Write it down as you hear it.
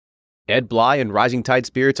Ed Bly and Rising Tide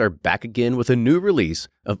Spirits are back again with a new release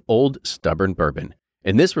of Old Stubborn Bourbon.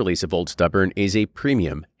 And this release of Old Stubborn is a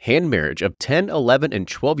premium hand marriage of 10, 11, and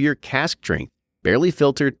 12-year cask strength, barely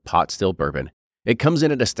filtered pot still bourbon. It comes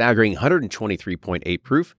in at a staggering 123.8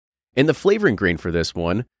 proof, and the flavoring grain for this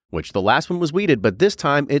one, which the last one was wheated, but this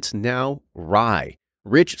time it's now rye.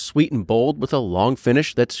 Rich, sweet, and bold with a long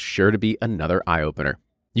finish that's sure to be another eye-opener.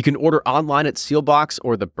 You can order online at Sealbox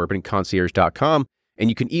or thebourbonconcierge.com, and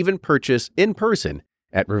you can even purchase in person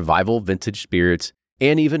at Revival Vintage Spirits,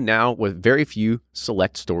 and even now with very few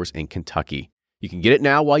select stores in Kentucky. You can get it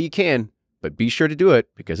now while you can, but be sure to do it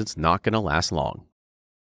because it's not going to last long.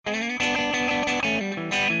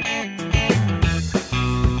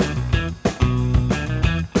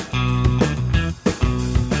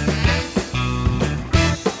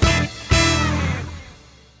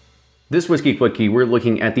 This Whiskey Quickie, we're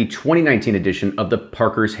looking at the 2019 edition of the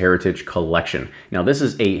Parker's Heritage Collection. Now, this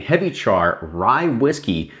is a heavy char rye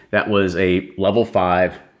whiskey that was a level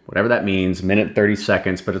 5, whatever that means, minute 30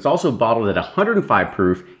 seconds, but it's also bottled at 105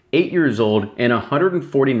 proof, 8 years old, and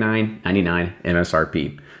 $149.99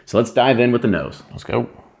 MSRP. So let's dive in with the nose. Let's go.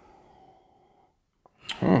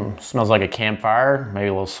 Smells like a campfire, maybe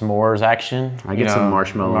a little s'mores action. I get some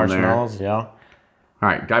marshmallows, yeah. All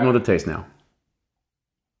right, dive in with the taste now.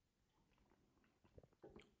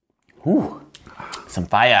 Ooh, some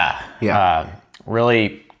fire. Yeah.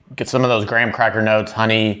 Really get some of those graham cracker notes,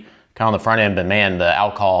 honey, kind of on the front end, but man, the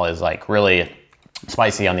alcohol is like really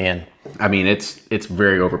spicy on the end. I mean, it's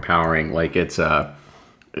very overpowering. Like it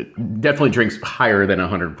definitely drinks higher than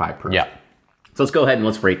 105 proof. Yeah. So let's go ahead and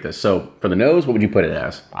let's rate this. So for the nose, what would you put it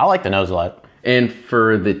as? I like the nose a lot. And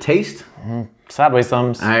for the taste? Sideways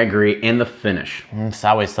thumbs. I agree. And the finish?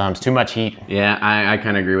 Sideways thumbs. Too much heat. Yeah, I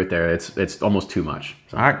kind of agree with there. It's almost too much.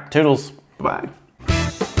 So. All right, toodles. Bye.